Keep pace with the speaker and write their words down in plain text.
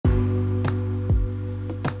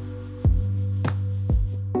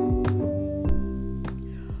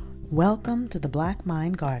Welcome to the Black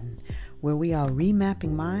Mind Garden, where we are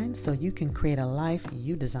remapping minds so you can create a life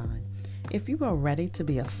you design. If you are ready to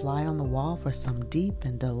be a fly on the wall for some deep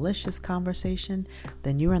and delicious conversation,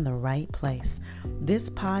 then you're in the right place. This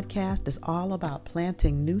podcast is all about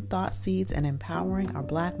planting new thought seeds and empowering our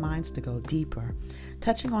Black minds to go deeper,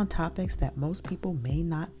 touching on topics that most people may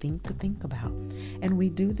not think about. And we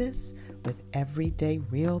do this with everyday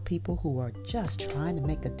real people who are just trying to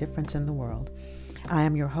make a difference in the world. I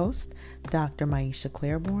am your host, Dr. Maisha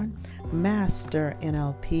Claiborne, Master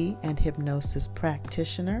NLP and Hypnosis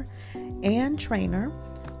Practitioner and Trainer,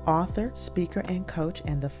 author, speaker, and coach,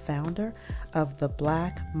 and the founder of the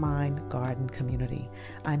Black Mind Garden community.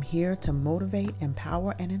 I'm here to motivate,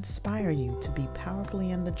 empower, and inspire you to be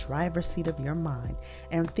powerfully in the driver's seat of your mind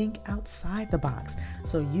and think outside the box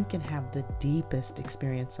so you can have the deepest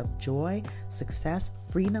experience of joy, success,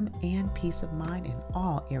 freedom, and peace of mind in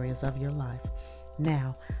all areas of your life.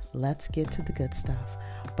 Now, let's get to the good stuff.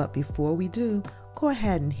 But before we do, go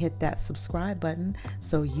ahead and hit that subscribe button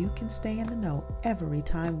so you can stay in the know every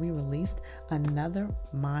time we release another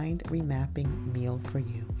mind remapping meal for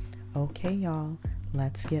you. Okay, y'all,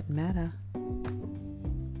 let's get meta.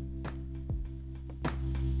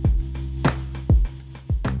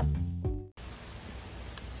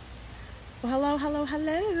 Well,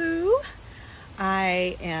 hello.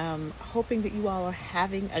 I am hoping that you all are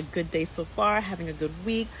having a good day so far, having a good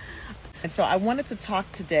week. And so I wanted to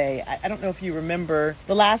talk today. I don't know if you remember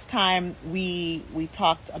the last time we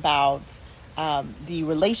talked about the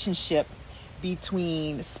relationship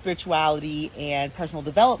between spirituality and personal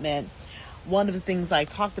development. One of the things I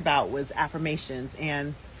talked about was affirmations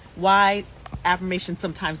and why affirmations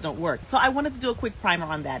sometimes don't work. So I wanted to do a quick primer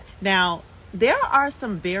on that. Now, there are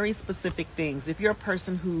some very specific things. If you're a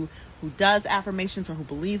person who does affirmations or who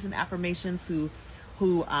believes in affirmations, who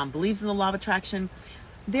believes in the law of attraction,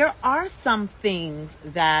 there are some things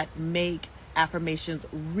that make affirmations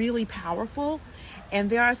really powerful, and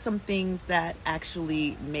there are some things that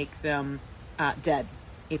actually make them dead,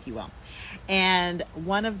 if you will. And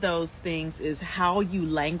one of those things is how you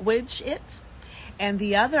language it, and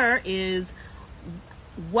the other is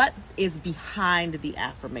what is behind the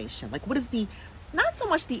affirmation. Like, what is not so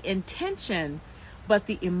much the intention, but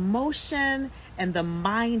the emotion and the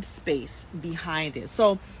mind space behind it.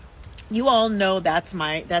 So you all know that's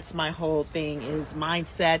my whole thing is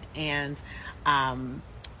mindset and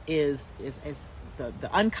is the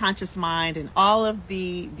unconscious mind and all of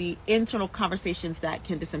the internal conversations that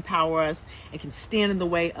can disempower us and can stand in the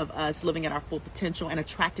way of us living at our full potential and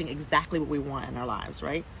attracting exactly what we want in our lives,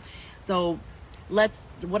 right? So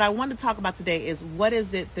what I want to talk about today is what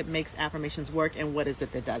is it that makes affirmations work and what is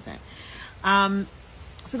it that doesn't.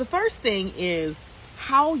 So the first thing is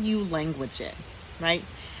how you language it, right?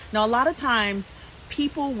 Now, a lot of times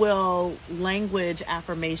people will language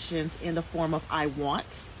affirmations in the form of I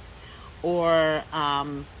want, or,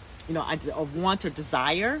 a want or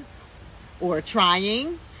desire, or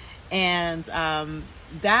trying. And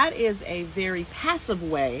that is a very passive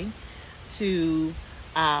way to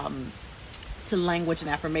language an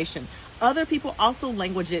affirmation. Other people also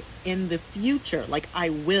language it in the future, like I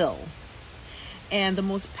will. And the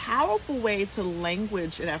most powerful way to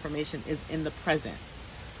language an affirmation is in the present,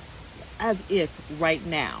 as if right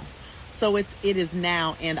now. So it is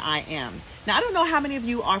now and I am. Now, I don't know how many of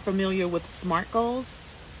you are familiar with SMART goals.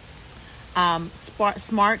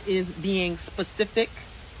 SMART is being specific,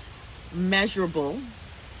 measurable,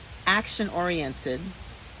 action-oriented,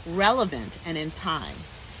 relevant, and in time.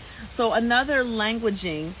 So another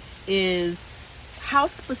languaging is how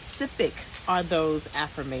specific are those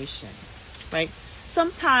affirmations, right?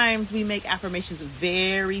 Sometimes we make affirmations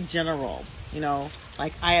very general,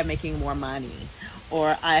 like I am making more money,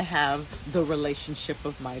 or I have the relationship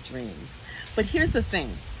of my dreams. But here's the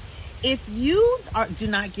thing. If you do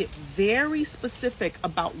not get very specific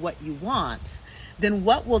about what you want, then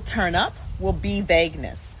what will turn up will be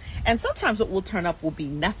vagueness. And sometimes what will turn up will be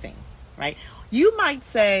nothing, right? You might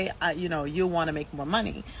say, you want to make more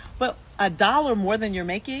money, but $1 more than you're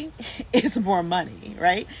making is more money,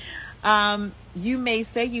 right? You may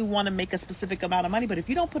say you want to make a specific amount of money, but if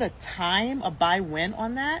you don't put a time, a buy-when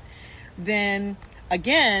on that, then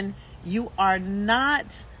again, you are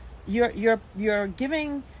not, you're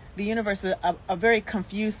giving the universe a very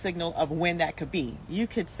confused signal of when that could be. You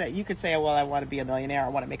could say, well, I want to be a millionaire. I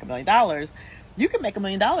want to make $1 million. You can make $1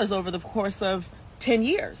 million over the course of 10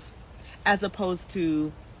 years, as opposed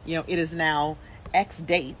to, it is now X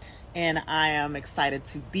date and I am excited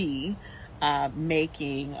to be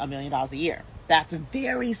making $1 million a year. That's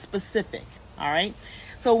very specific. All right.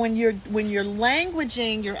 So when you're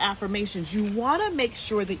languaging your affirmations, you want to make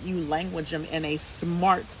sure that you language them in a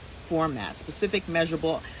smart format, specific,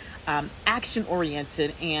 measurable, action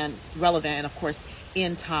oriented, and relevant, and of course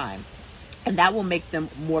in time. And that will make them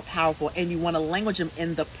more powerful. And you want to language them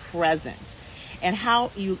in the present. And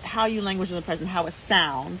how you language in the present, how it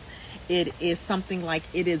sounds, it is something like,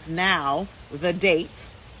 it is now the date,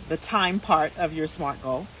 the time part of your SMART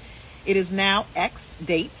goal. It is now X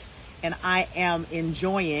date, and I am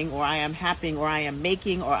enjoying, or I am happy, or I am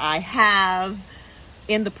making, or I have,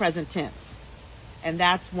 in the present tense. And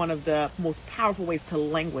that's one of the most powerful ways to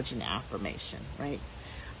language an affirmation, right?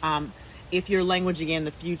 If you're languaging in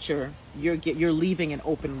the future, you're leaving an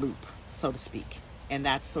open loop, so to speak. And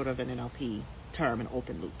that's sort of an NLP term, an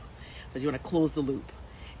open loop. But you want to close the loop,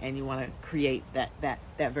 and you want to create that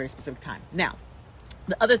very specific time. Now,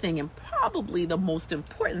 the other thing, and probably the most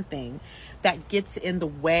important thing that gets in the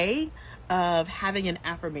way of having an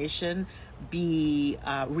affirmation be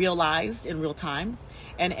realized in real time,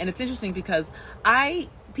 and it's interesting because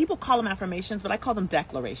people call them affirmations, but I call them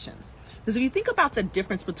declarations. Because if you think about the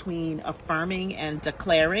difference between affirming and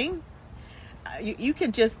declaring, you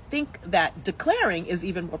can just think that declaring is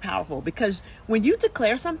even more powerful, because when you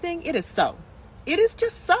declare something, it is so. It is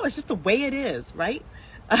just so. It's just the way it is, right?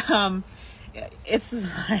 It's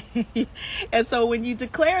like, and so when you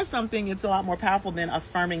declare something, it's a lot more powerful than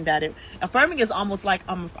affirming that affirming is almost like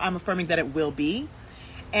I'm affirming that it will be.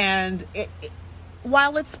 And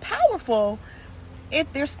while it's powerful,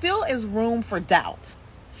 there still is room for doubt.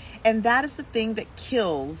 And that is the thing that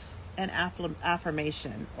kills an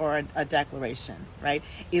affirmation or a declaration, right?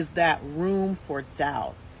 Is that room for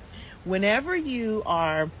doubt. Whenever you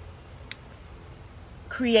are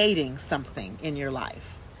creating something in your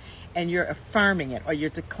life and you're affirming it or you're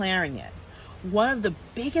declaring it, one of the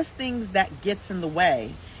biggest things that gets in the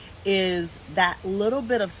way is that little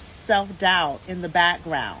bit of self-doubt in the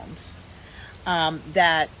background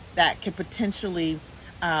that can potentially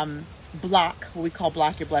block what we call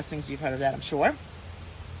block your blessings. You've heard of that, I'm sure.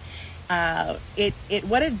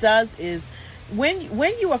 What it does is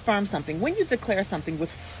when you affirm something, when you declare something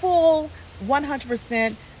with full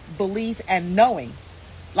 100% belief and knowing,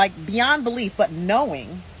 like beyond belief, but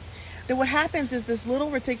knowing, then what happens is this little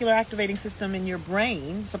reticular activating system in your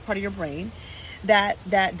brain, it's a part of your brain, that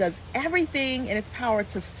does everything in its power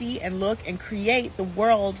to see and look and create the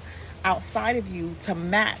world outside of you to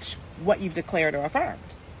match what you've declared or affirmed.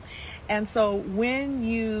 And so when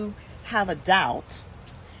you have a doubt,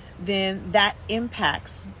 then that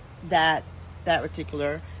impacts that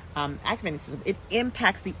reticular activating system. It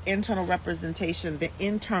impacts the internal representation, the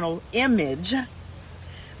internal image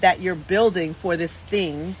that you're building for this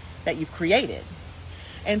thing that you've created.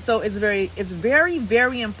 And so it's very,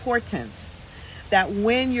 very important that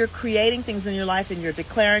when you're creating things in your life and you're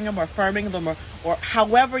declaring them or affirming them or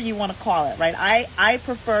however you want to call it, right? I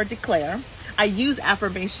prefer declare. I use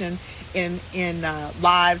affirmation in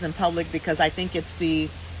lives and public because I think it's the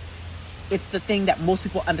thing that most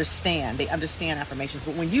people understand. They understand affirmations.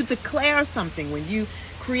 But when you declare something, when you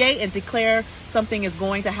create and declare something is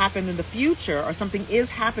going to happen in the future or something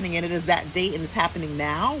is happening and it is that date and it's happening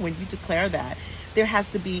now, when you declare that, there has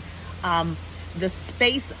to be the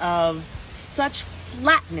space of such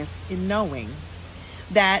flatness in knowing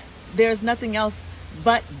that there's nothing else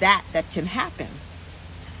but that can happen.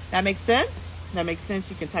 That makes sense? That makes sense.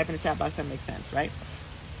 You can type in the chat box. That makes sense, right?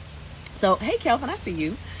 So, hey, Kelvin, I see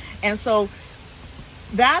you. And so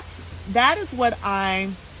that is what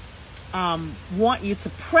I want you to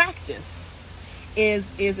practice is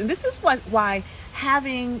and this is why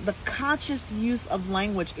having the conscious use of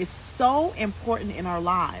language is so important in our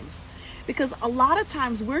lives, because a lot of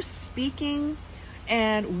times we're speaking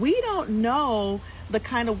and we don't know the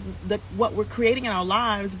kind of what we're creating in our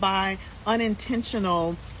lives by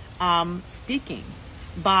unintentional speaking,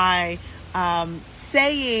 by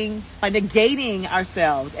saying, by negating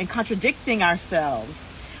ourselves and contradicting ourselves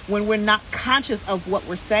when we're not conscious of what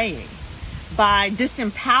we're saying, by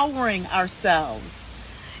disempowering ourselves.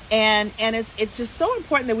 And it's just so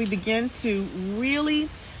important that we begin to really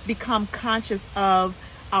become conscious of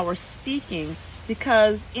our speaking,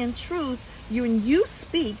 because in truth, when you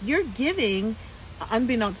speak, you're giving,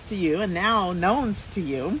 unbeknownst to you and now known to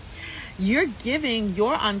you, you're giving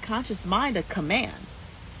your unconscious mind a command,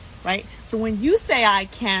 right? So when you say, I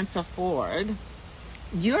can't afford,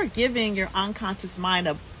 you're giving your unconscious mind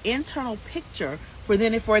an internal picture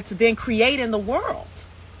for it to then create in the world.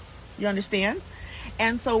 You understand?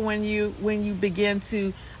 And so when you begin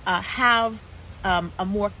to have a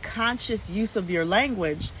more conscious use of your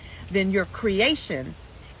language, then your creation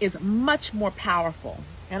is much more powerful.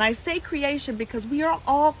 And I say creation because we are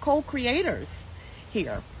all co-creators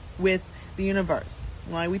here with the universe.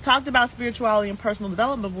 Right? We talked about spirituality and personal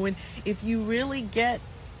development, but if you really get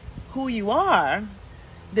who you are,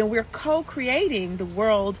 then we're co-creating the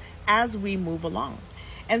world as we move along.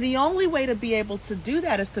 And the only way to be able to do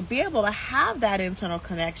that is to be able to have that internal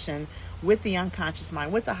connection with the unconscious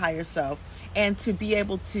mind, with the higher self, and to be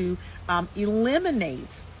able to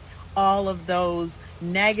eliminate all of those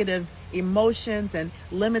negative emotions and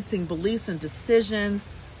limiting beliefs and decisions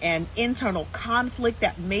and internal conflict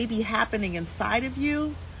that may be happening inside of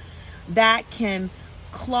you that can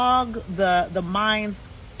clog the mind's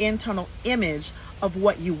internal image of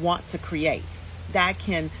what you want to create, that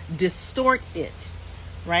can distort it,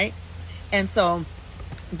 right? And so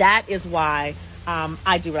that is why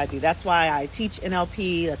I do what I do. That's why I teach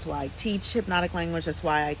NLP. That's why I teach hypnotic language. That's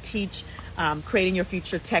why I teach creating your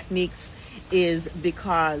future techniques, is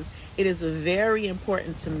because it is very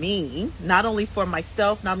important to me, not only for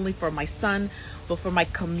myself, not only for my son, but for my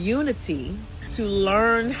community, to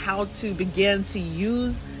learn how to begin to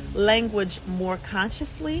use language more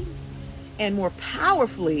consciously and more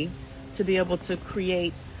powerfully to be able to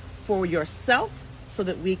create for yourself, so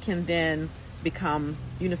that we can then become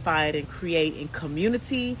unified and create in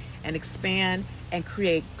community and expand and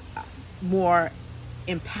create more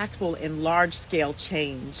impactful and large scale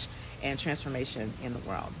change and transformation in the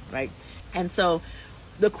world, right? And so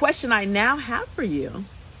the question I now have for you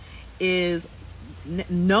is,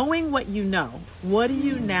 knowing what you know, what are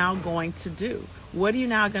you now going to do? What are you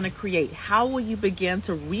now going to create? How will you begin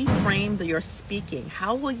to reframe your speaking?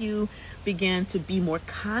 How will you begin to be more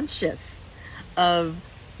conscious of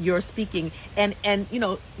your speaking? And you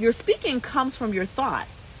know, your speaking comes from your thought,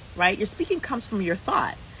 right? Your speaking comes from your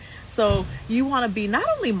thought. So you want to be not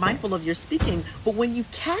only mindful of your speaking, but when you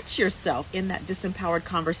catch yourself in that disempowered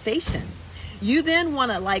conversation, you then want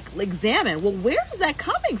to examine, well, where is that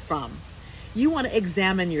coming from? You want to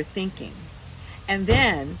examine your thinking. And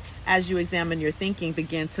then as you examine your thinking,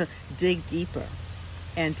 begin to dig deeper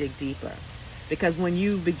and dig deeper. Because when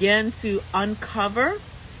you begin to uncover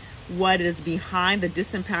what is behind the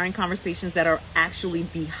disempowering conversations that are actually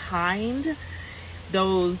behind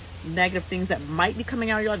those negative things that might be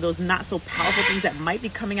coming out of your life, those not so powerful things that might be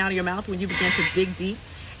coming out of your mouth, when you begin to dig deep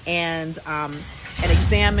and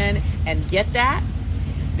examine and get that,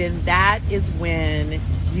 then that is when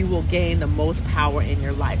you will gain the most power in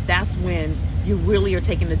your life. That's when you really are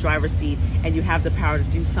taking the driver's seat and you have the power to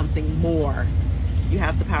do something more. You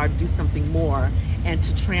have the power to do something more and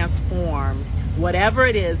to transform whatever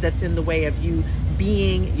it is that's in the way of you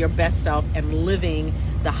being your best self and living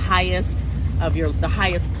the highest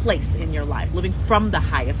place in your life, living from the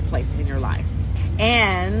highest place in your life.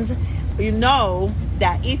 And you know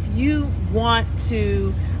that if you want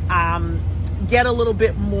to get a little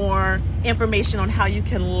bit more information on how you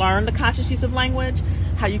can learn the conscious use of language,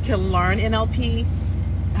 how you can learn NLP,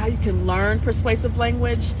 how you can learn persuasive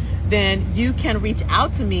language, then you can reach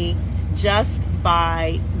out to me just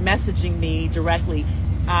by messaging me directly.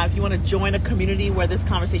 If you want to join a community where this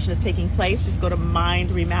conversation is taking place, just go to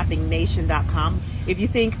mindremappingnation.com. If you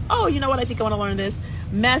think, oh, you know what, I think I want to learn this,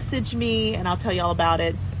 message me and I'll tell you all about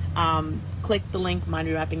it. Click the link, Mind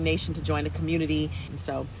Remapping Nation, to join the community. And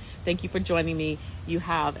so thank you for joining me. You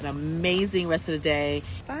have an amazing rest of the day.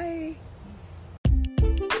 Bye.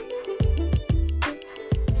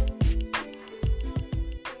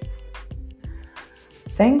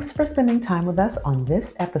 Thanks for spending time with us on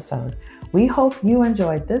this episode. We hope you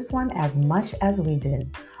enjoyed this one as much as we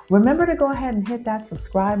did. Remember to go ahead and hit that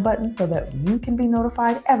subscribe button so that you can be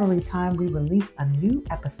notified every time we release a new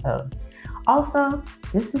episode. Also,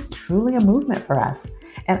 this is truly a movement for us,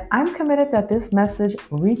 and I'm committed that this message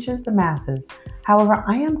reaches the masses. However,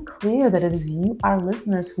 I am clear that it is you, our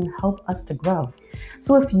listeners, who help us to grow.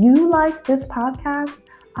 So if you like this podcast,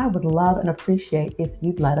 I would love and appreciate if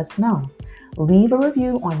you'd let us know. Leave a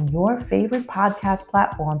review on your favorite podcast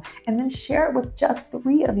platform and then share it with just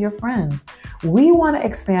 3 of your friends. We want to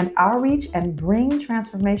expand our reach and bring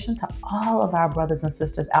transformation to all of our brothers and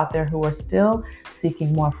sisters out there who are still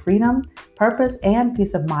seeking more freedom, purpose, and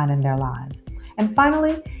peace of mind in their lives. And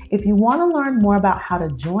finally, if you want to learn more about how to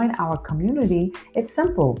join our community, it's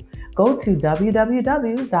simple. Go to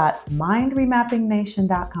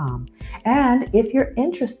www.mindremappingnation.com. And if you're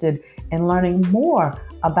interested in learning more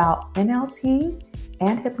about NLP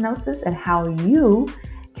and hypnosis and how you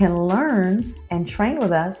can learn and train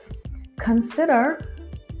with us, consider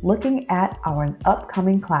looking at our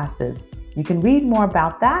upcoming classes. You can read more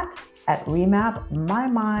about that at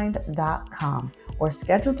remapmymind.com or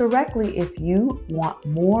schedule directly if you want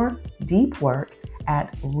more deep work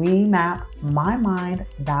at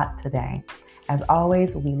remapmymind.today. As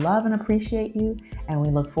always, we love and appreciate you, and we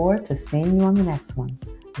look forward to seeing you on the next one.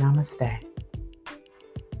 Namaste.